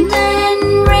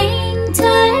diamond ring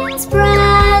turns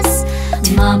brass,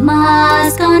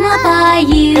 Mama's gonna buy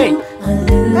you a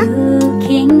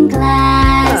looking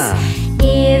glass.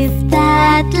 If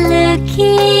that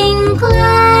looking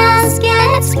glass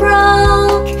gets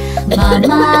broke,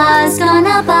 Mama's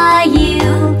gonna buy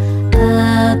you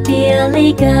a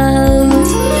billy goat.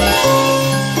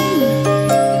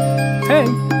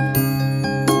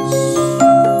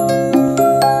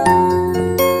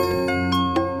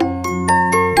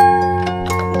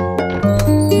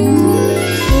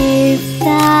 If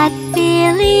that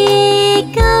billy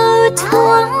goat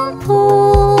won't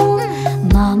pull,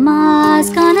 Mama's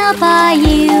gonna buy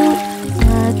you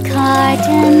a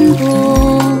cotton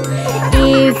wool.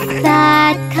 If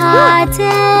that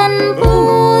cotton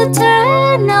wool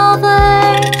turn over,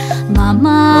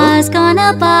 Mama's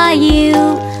gonna buy you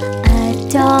a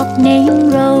dog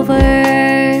named Rover.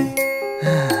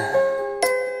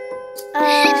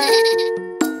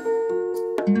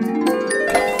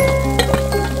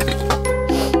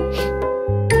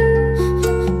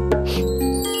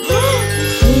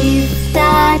 If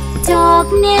that dog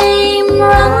named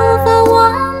Rover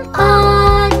won't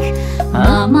bark,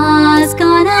 Mama's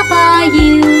gonna buy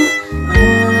you a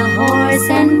horse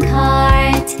and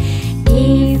cart.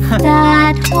 If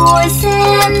that horse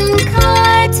and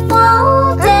cart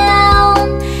fall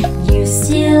down, you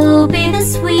still be the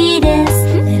sweetest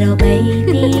little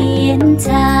baby in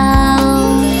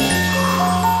town.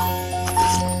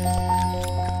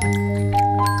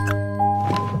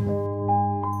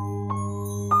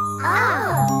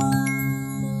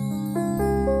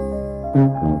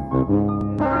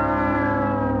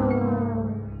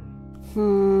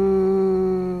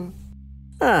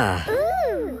 Hey,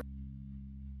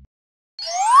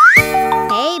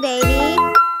 baby.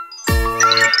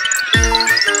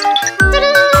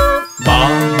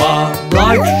 Baba,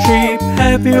 black sheep,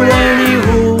 have you any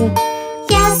wool?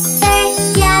 Yes,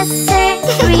 sir,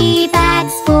 3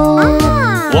 bags full.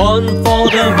 One for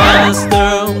the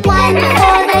master, 1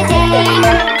 for the dame,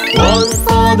 one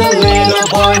for the little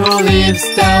boy who lives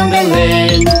down the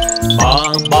lane.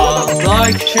 Baba,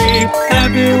 black sheep,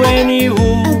 have you any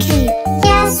wool?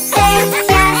 yes,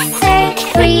 sir,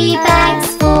 3 bags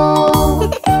full.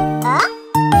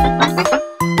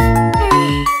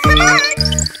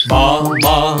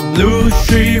 Baba, blue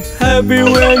sheep, have you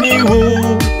any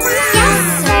wool?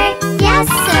 Yes,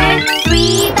 sir,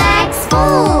 3 bags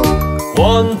full.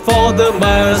 One for the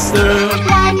master,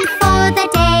 1 for the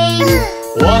dame,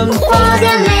 one for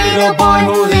the little boy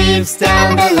who lives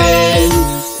down the lane.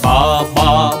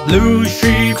 Baba, blue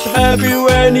sheep, have you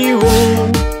any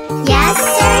wool?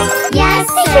 yes,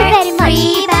 sir,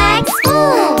 3 bags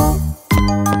full.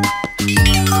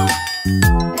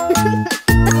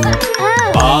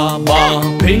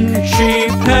 Baba, pink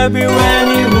sheep, have you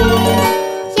any wool?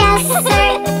 Yes, sir,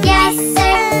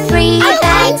 3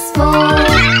 bags full.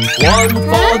 One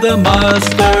for the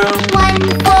master, 1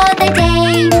 for the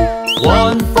dame,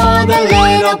 one for the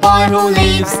little boy who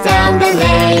lives down the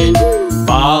lane.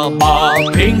 Baba,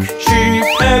 pink sheep,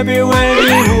 have you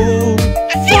any wool?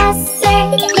 yes,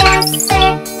 sir,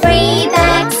 3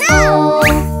 bags full.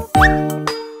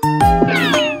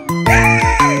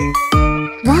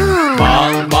 Wow.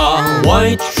 Baba,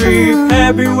 white sheep,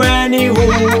 have you any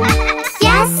wool?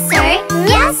 Yes, sir,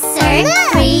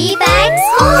 3 bags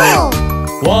full.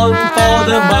 One for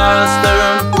the master,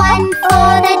 1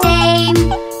 for the dame,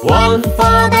 one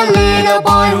for the little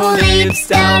boy who lives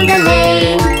down the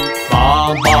lane.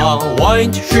 Baba,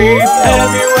 white sheep,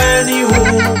 have you any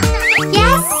wool?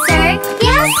 yes,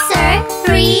 sir,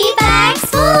 3 bags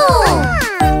full.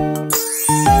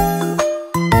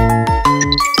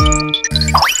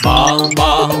 Baba,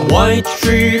 white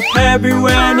sheep, have you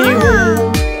any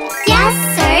wool? Yes,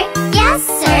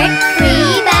 sir,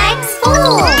 3 bags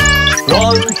full.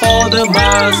 One for the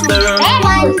master,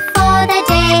 1 for the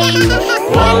dame,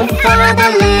 one for the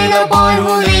little boy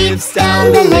who lives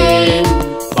down the lane.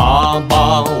 Baba,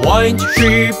 white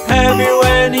sheep, have you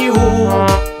any wool?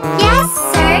 yes,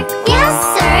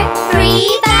 sir,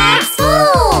 3 bags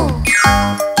full.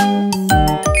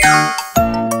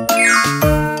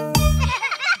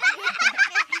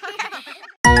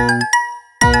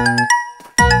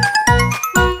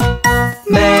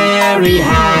 Mary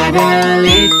had a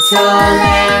little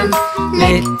lamb,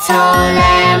 little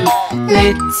lamb,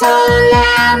 little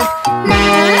lamb.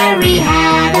 Mary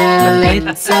had a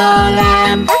little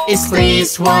lamb. Its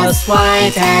fleece was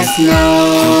white as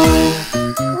snow.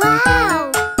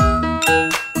 Wow.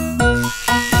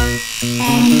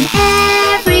 And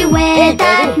everywhere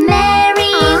that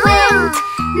Mary went,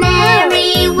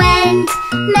 Mary went,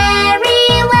 Mary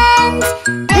went.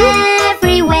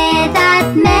 Everywhere that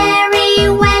Mary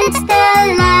went, the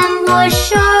lamb was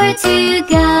sure to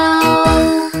go.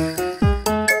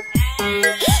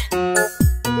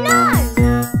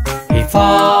 He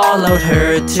followed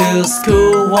her to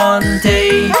school one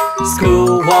day,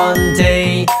 school one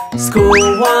day,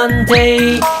 school one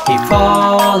day. He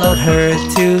followed her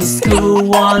to school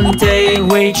one day,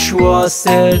 which was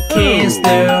against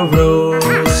the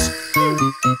rules.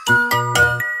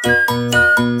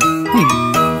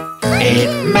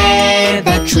 It made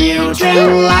the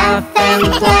children laugh and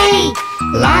play,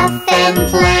 laugh and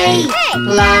play,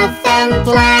 laugh and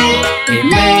play. It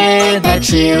made the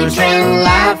children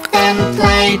laugh and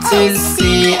play to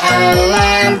see a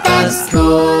lamb at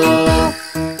school.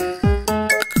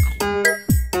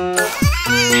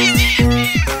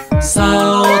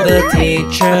 So the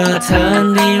teacher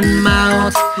turned him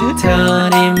out,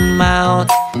 turned him out,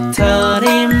 turned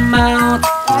him out.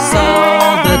 So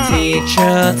the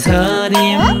teacher turned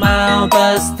him out,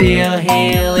 but still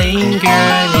he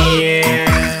lingered near.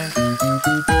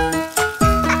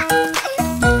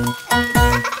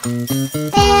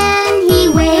 And he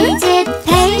waited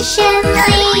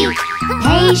patiently,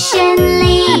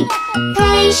 patiently,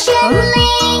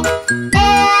 patiently.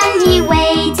 And he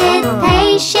waited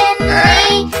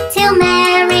patiently till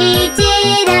Mary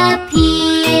did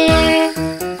appear.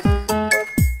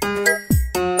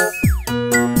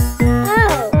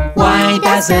 Why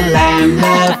does a lamb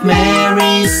love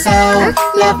Mary so?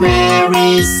 Love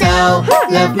Mary so,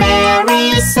 love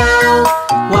Mary so.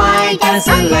 Why does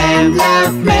a lamb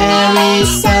love Mary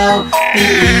so? The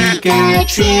eager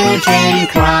children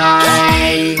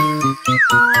cry.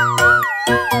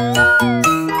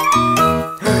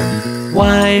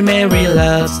 Why Mary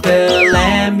loves the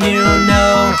lamb, you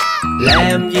know.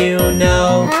 Lamb, you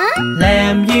know.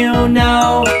 Lamb, you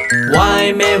know.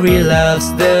 Why Mary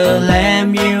loves the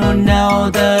lamb, you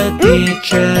know. The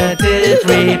teacher did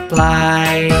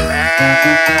reply.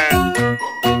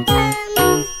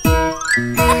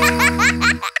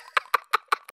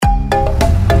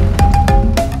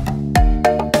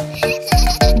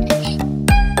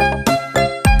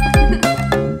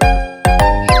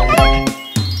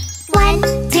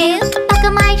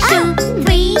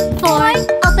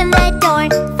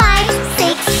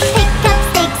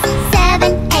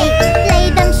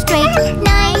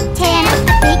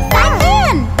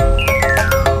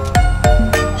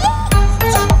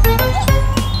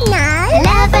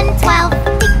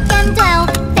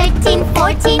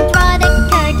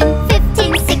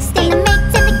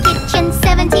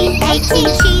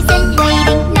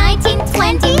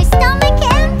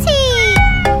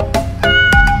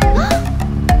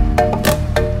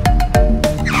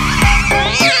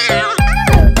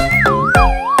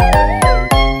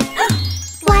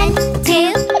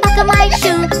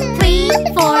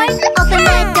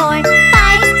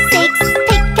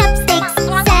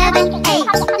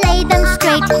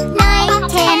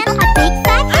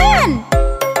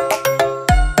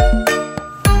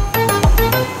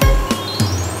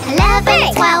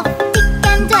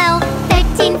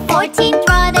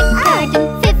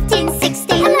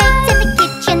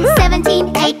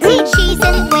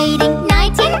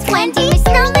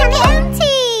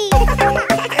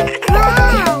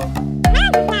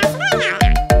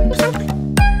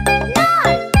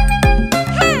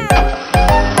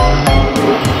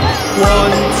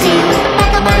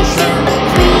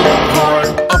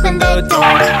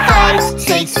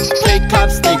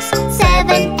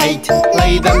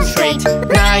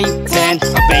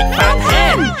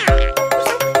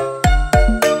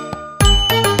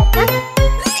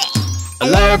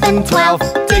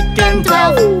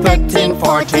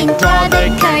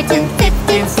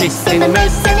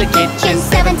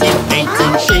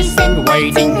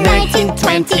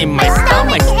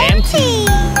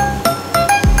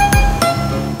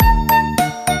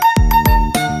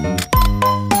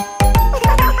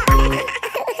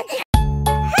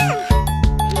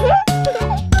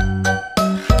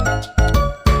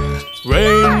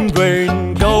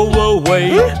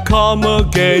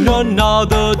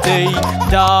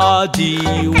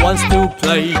 Daddy wants to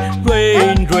play.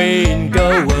 Rain, rain, go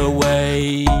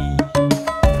away.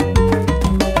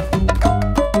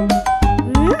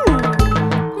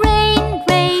 Rain,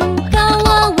 rain, go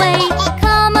away.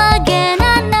 Come again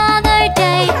another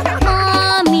day.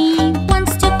 Mommy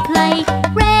wants to play.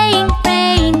 Rain,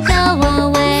 rain, go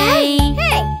away.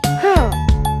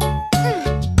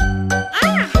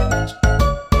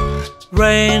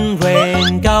 Rain,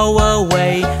 rain, go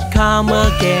away. Come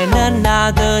again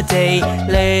another day.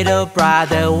 Little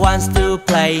brother wants to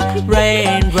play.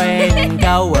 Rain, rain,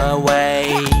 go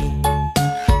away.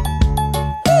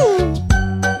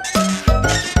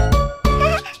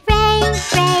 Rain,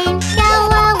 rain, go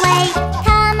away.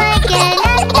 Come again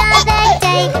another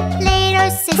day.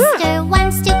 Little sister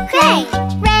wants to play.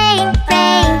 Rain,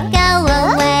 rain, go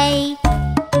away.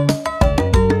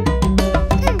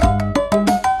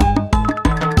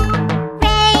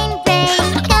 Rain,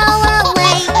 rain, go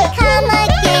away. Come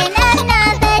again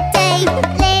another day.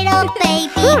 Little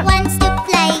baby wants to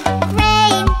play.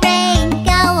 Rain, rain,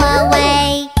 go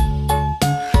away.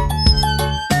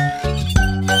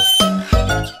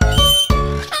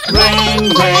 Rain,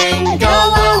 rain, go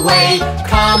away.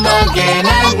 Come again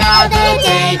another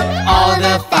day. All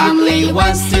the family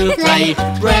wants to play.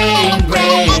 Rain,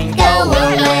 rain, go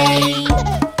away.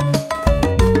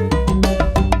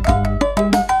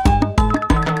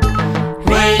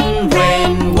 Rain,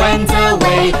 rain, went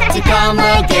away to come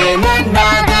again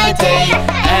another day.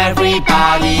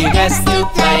 Everybody gets to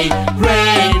play.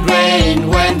 Rain, rain,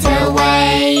 went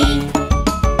away.